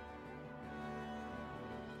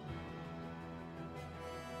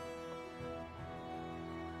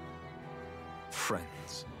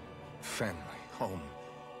 Friends, family, home.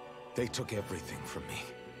 They took everything from me,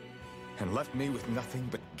 and left me with nothing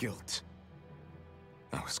but guilt.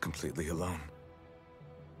 I was completely alone.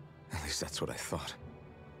 At least that's what I thought.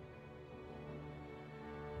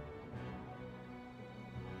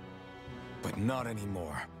 But not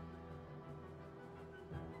anymore.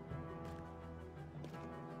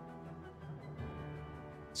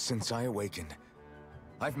 Since I awakened,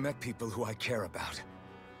 I've met people who I care about.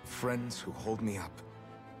 Friends who hold me up.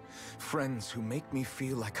 Friends who make me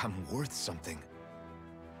feel like I'm worth something.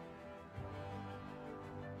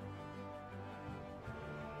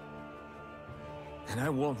 And I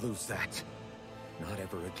won't lose that. Not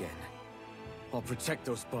ever again. I'll protect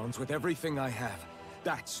those bonds with everything I have.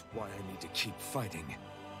 That's why I need to keep fighting.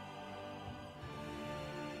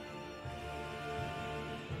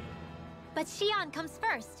 But Xion comes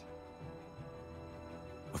first.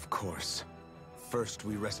 Of course. First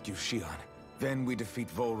we rescue Xion, then we defeat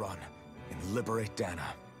Volron and liberate Dahna.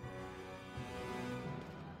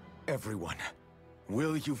 Everyone,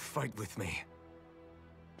 will you fight with me?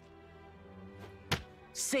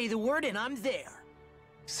 Say the word and I'm there.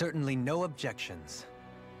 Certainly no objections.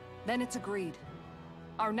 Then it's agreed.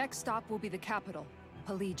 Our next stop will be the capital,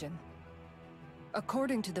 Pelegion.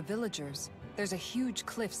 According to the villagers, there's a huge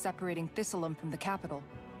cliff separating Thistleum from the capital.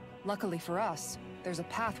 Luckily for us, there's a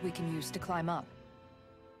path we can use to climb up.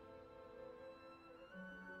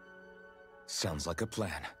 Sounds like a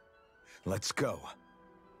plan. Let's go.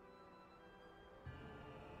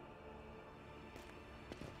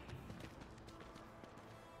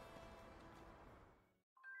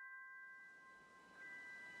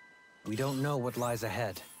 We don't know what lies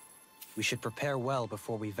ahead. We should prepare well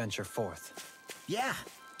before we venture forth. Yeah,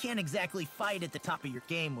 can't exactly fight at the top of your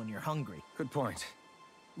game when you're hungry. Good point.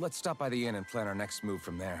 Let's stop by the inn and plan our next move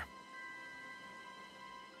from there.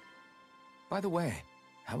 By the way,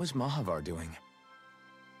 how is Mahavar doing?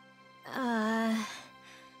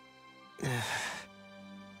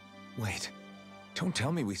 Wait, don't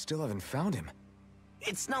tell me we still haven't found him.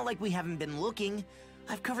 It's not like we haven't been looking.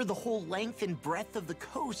 I've covered the whole length and breadth of the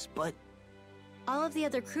coast, but... All of the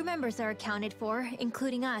other crew members are accounted for,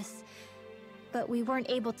 including us. But we weren't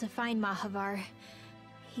able to find Mahavar.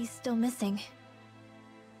 He's still missing.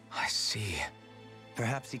 I see.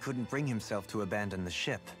 Perhaps he couldn't bring himself to abandon the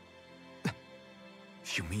ship.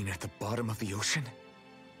 You mean at the bottom of the ocean?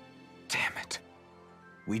 Damn it.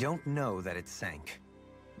 We don't know that it sank.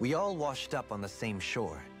 We all washed up on the same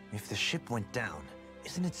shore. If the ship went down,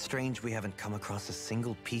 isn't it strange we haven't come across a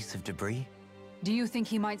single piece of debris? Do you think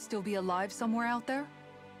he might still be alive somewhere out there?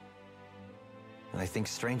 I think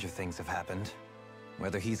stranger things have happened.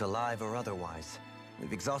 Whether he's alive or otherwise,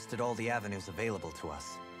 we've exhausted all the avenues available to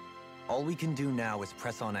us. All we can do now is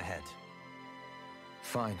press on ahead.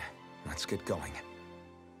 Fine, let's get going.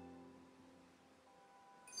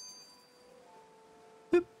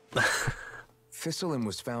 Thistleum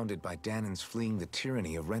was founded by Dahnans fleeing the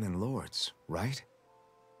tyranny of Renan lords, right?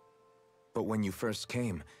 But when you first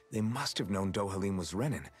came, they must have known Dohalim was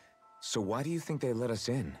Renan. So why do you think they let us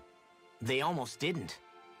in? They almost didn't.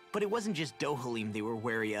 But it wasn't just Dohalim they were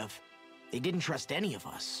wary of. They didn't trust any of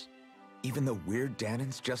us. Even the weird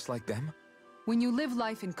Dahnans just like them? When you live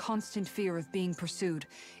life in constant fear of being pursued,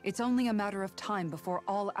 it's only a matter of time before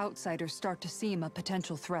all outsiders start to seem a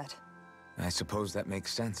potential threat. I suppose that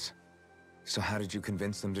makes sense. So how did you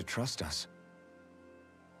convince them to trust us?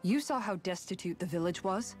 You saw how destitute the village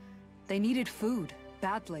was. They needed food,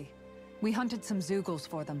 badly. We hunted some Zeugles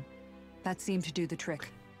for them. That seemed to do the trick.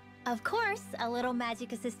 Of course, a little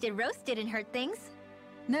magic-assisted roast didn't hurt things.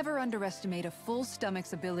 Never underestimate a full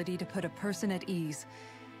stomach's ability to put a person at ease.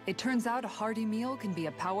 It turns out a hearty meal can be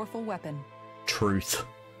a powerful weapon. Truth.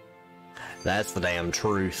 That's the damn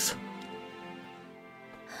truth.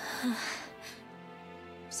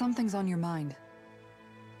 Something's on your mind.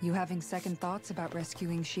 You having second thoughts about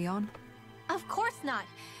rescuing Xion? Of course not.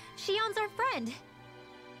 Xion's our friend.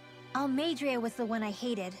 Almeidrea was the one I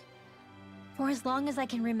hated. For as long as I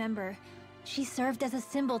can remember, she served as a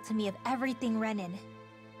symbol to me of everything Renan.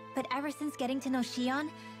 But ever since getting to know Xion,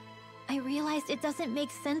 I realized it doesn't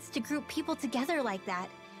make sense to group people together like that.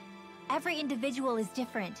 Every individual is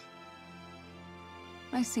different.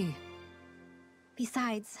 I see.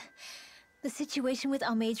 Besides, the situation with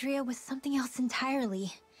Almeidrea was something else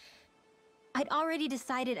entirely. I'd already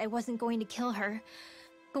decided I wasn't going to kill her,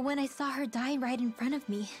 but when I saw her die right in front of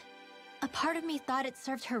me, a part of me thought it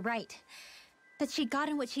served her right, that she'd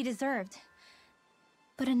gotten what she deserved.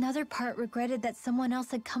 But another part regretted that someone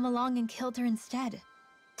else had come along and killed her instead.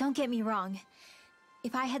 Don't get me wrong.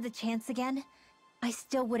 If I had the chance again, I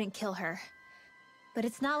still wouldn't kill her. But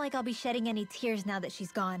it's not like I'll be shedding any tears now that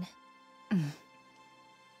she's gone.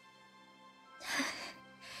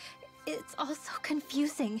 It's all so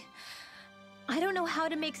confusing. I don't know how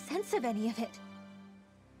to make sense of any of it.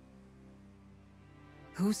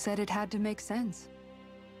 Who said it had to make sense?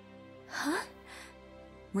 Huh?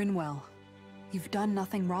 Rinwell, you've done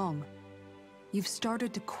nothing wrong. You've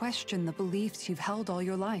started to question the beliefs you've held all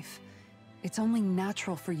your life. It's only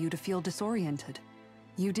natural for you to feel disoriented.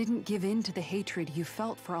 You didn't give in to the hatred you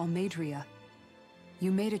felt for Almeidrea.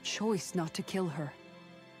 You made a choice not to kill her.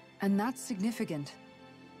 And that's significant,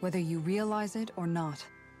 whether you realize it or not.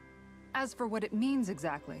 As for what it means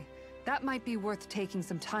exactly, that might be worth taking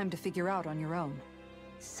some time to figure out on your own.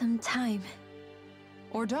 Some time.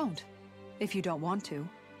 Or don't, if you don't want to.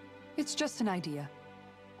 It's just an idea.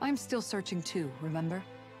 I'm still searching too, remember?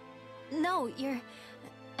 No,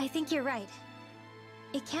 I think you're right.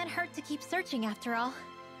 It can't hurt to keep searching after all.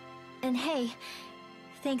 And hey,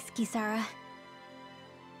 thanks, Kisara.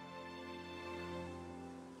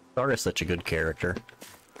 Sara's such a good character.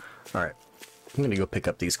 Alright, I'm gonna go pick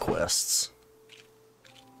up these quests.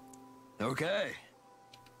 Okay.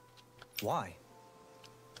 Why?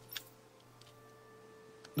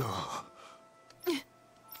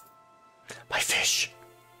 My fish!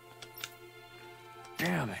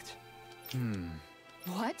 Damn it.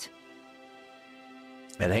 What?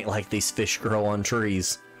 It ain't like these fish grow on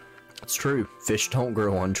trees. It's true, fish don't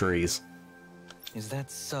grow on trees. Is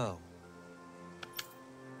that so?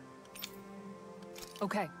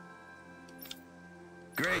 Okay.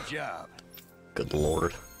 Great job. Good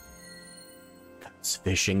lord. Those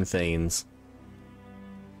fishing things.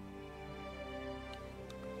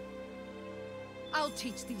 I'll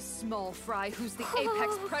teach these small fry who's the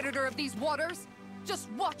apex predator of these waters.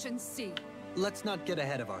 Just watch and see. Let's not get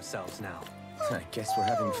ahead of ourselves now. I guess we're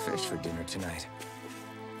having fish for dinner tonight.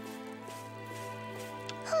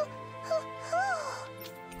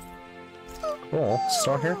 Oh,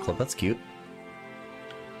 star hair clip, that's cute.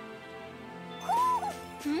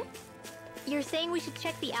 You're saying we should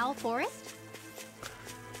check the owl forest?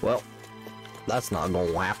 Well, that's not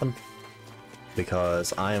going to happen.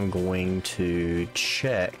 Because I am going to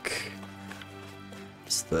check...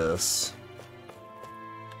 What's this?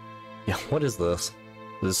 Yeah, what is this?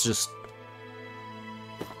 This is just...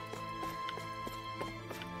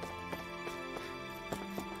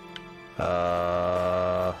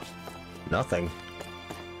 Nothing.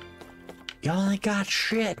 Y'all ain't got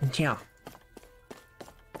shit, yeah.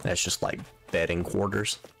 That's just like bedding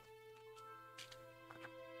quarters.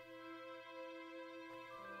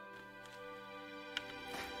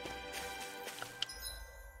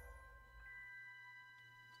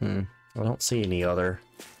 I don't see any other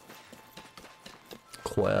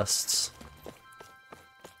quests.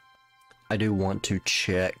 I do want to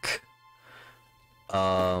check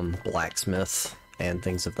blacksmith and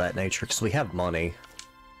things of that nature because we have money.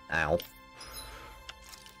 Ow.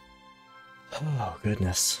 Oh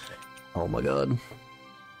goodness. Oh my god.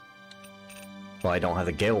 Well, I don't have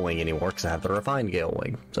the Gale Wing anymore because I have the refined Gale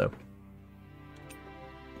Wing, so.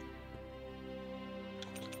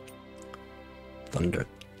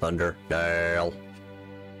 Thunder, Gale.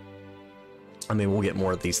 I mean, we'll get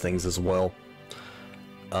more of these things as well.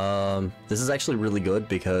 This is actually really good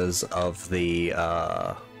because of the,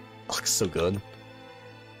 looks so good.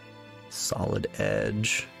 Solid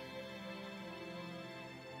edge.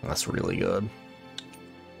 That's really good.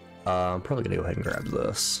 I'm probably gonna go ahead and grab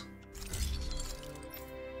this.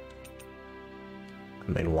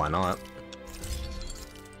 I mean, why not?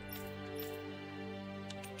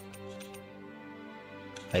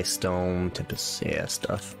 Ice Stone, Tempest, yeah,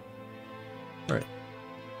 stuff. Alright.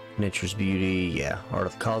 Nature's Beauty, yeah. Art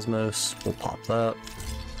of the Cosmos, we'll pop that.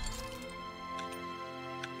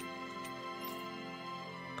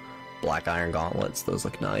 Black Iron Gauntlets, those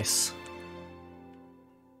look nice.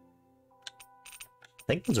 I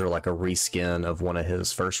think those are like a reskin of one of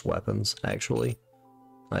his first weapons, actually.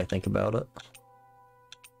 I think about it.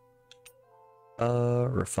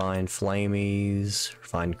 Refined Flamies,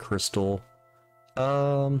 Refined Crystal.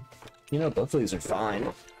 You know, both of these are fine.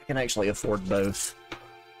 I can actually afford both.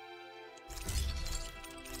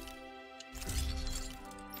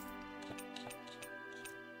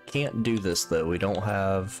 Can't do this though, we don't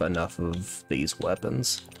have enough of these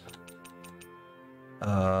weapons.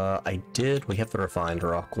 We have the refined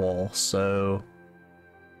rock wall, so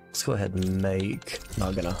let's go ahead and make,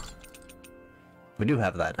 we do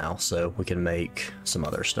have that now, so we can make some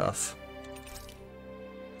other stuff.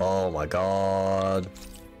 Oh my god.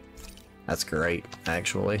 That's great,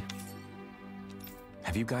 actually.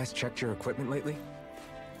 Have you guys checked your equipment lately?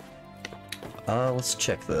 Let's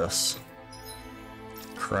check this.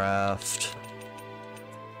 Craft.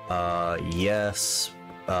 Yes.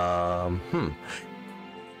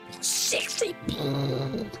 60.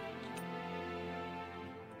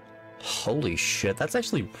 Holy shit, that's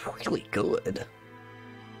actually really good.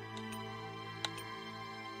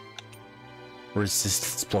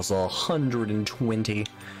 Resistance plus 120.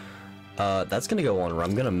 That's gonna go on.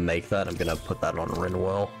 I'm gonna make that. I'm gonna put that on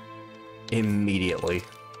Renwell immediately.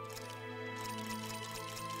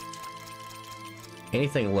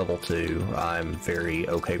 Anything level 2, I'm very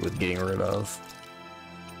okay with getting rid of.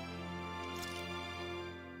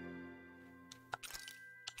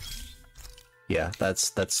 Yeah,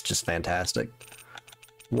 that's just fantastic.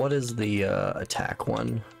 What is the attack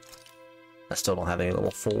one? I still don't have any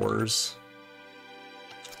level 4s.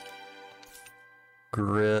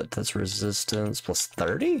 Grit, that's resistance plus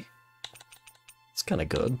 30? It's kind of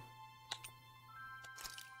good.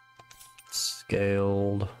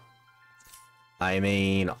 Scaled. I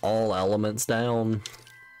mean, all elements down.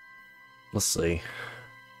 Let's see.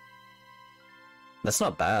 That's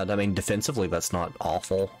not bad. I mean, defensively, that's not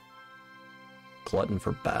awful. Glutton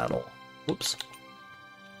for battle. Whoops.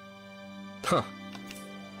 Huh.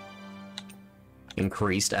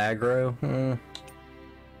 Increased aggro?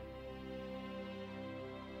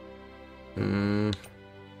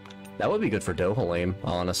 That would be good for Dohalim,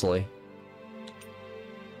 honestly.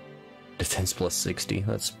 Defense plus 60.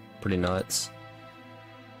 That's pretty nuts.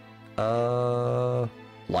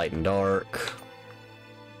 Light and dark.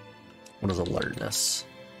 What is alertness?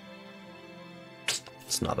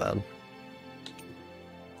 It's not bad.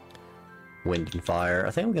 Wind and fire.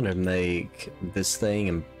 I think I'm gonna make this thing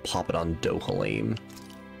and pop it on Dohalim.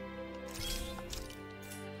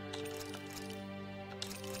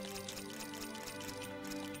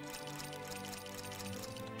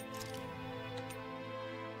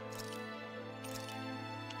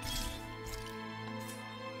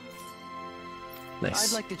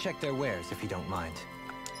 Nice. I'd like to check their wares if you don't mind.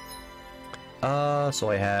 So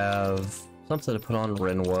I have something to put on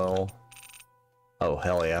Renwell. Oh,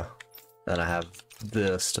 hell yeah. Then I have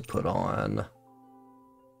this to put on.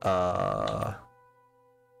 Oh,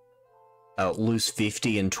 lose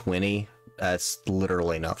 50 and 20. That's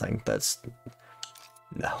literally nothing.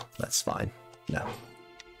 No, that's fine. No.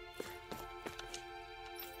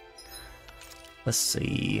 Let's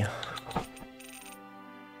see.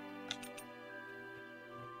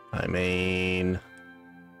 I mean,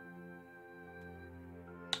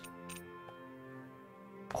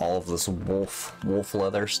 all of this wolf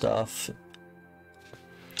leather stuff.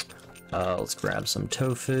 Let's grab some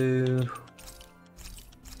tofu.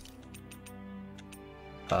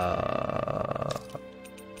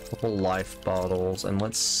 Couple life bottles, and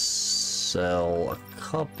let's sell a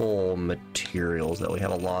couple materials that we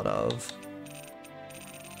have a lot of.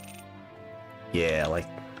 Yeah, like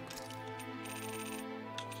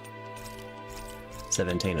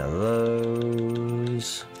 17 of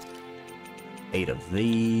those, 8 of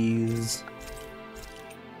these,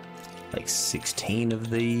 like 16 of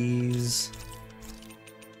these,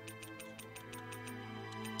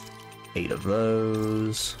 8 of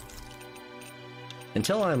those.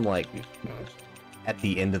 Until I'm like at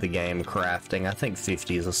the end of the game crafting, I think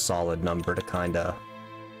 50 is a solid number to kind of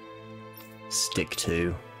stick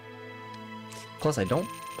to. Plus, I don't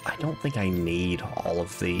think I need all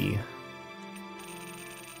of the.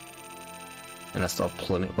 And I still have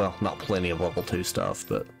plenty, well, not plenty of level 2 stuff,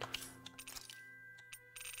 but...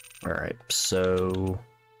 Alright, so...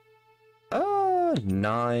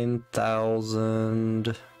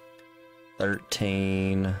 9,000...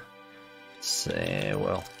 13... Say,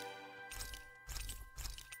 well...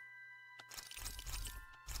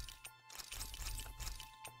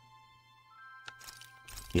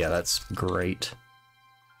 Yeah, that's great.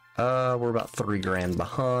 We're about 3 grand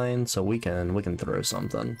behind, so we can throw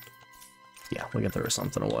something. Yeah, we can throw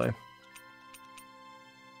something away.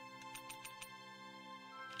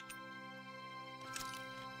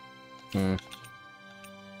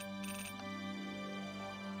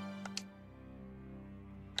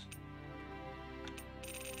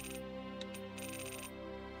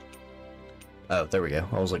 Oh, there we go.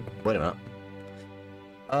 I was like, wait a minute.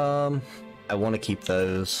 I want to keep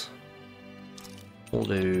those. We'll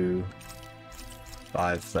do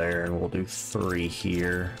 5 there, and we'll do 3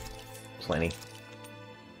 here. Plenty.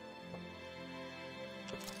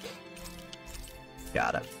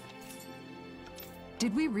 Got it.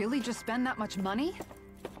 Did we really just spend that much money?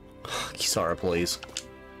 Kisara, please.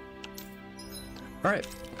 Alright.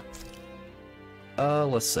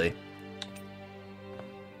 Let's see.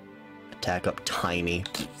 Attack up tiny.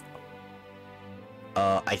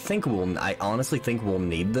 I honestly think we'll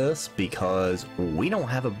need this because we don't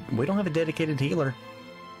have a dedicated healer.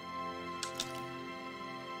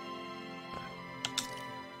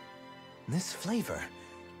 This flavor,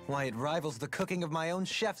 why, it rivals the cooking of my own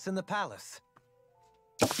chefs in the palace.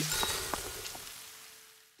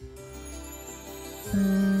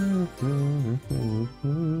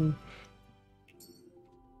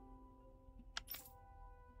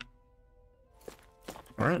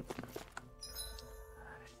 Alright.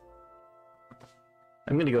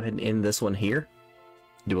 I'm gonna go ahead and end this one here.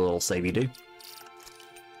 Do a little savey do.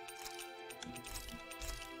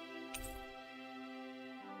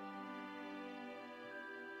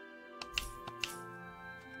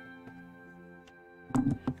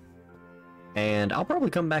 And I'll probably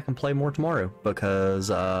come back and play more tomorrow,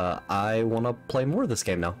 because I want to play more of this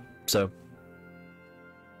game now. So,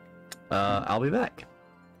 I'll be back.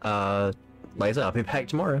 Like I said, I'll be back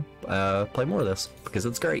tomorrow, play more of this, because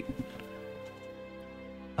it's great.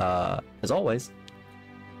 As always,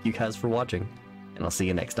 thank you guys for watching, and I'll see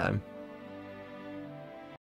you next time.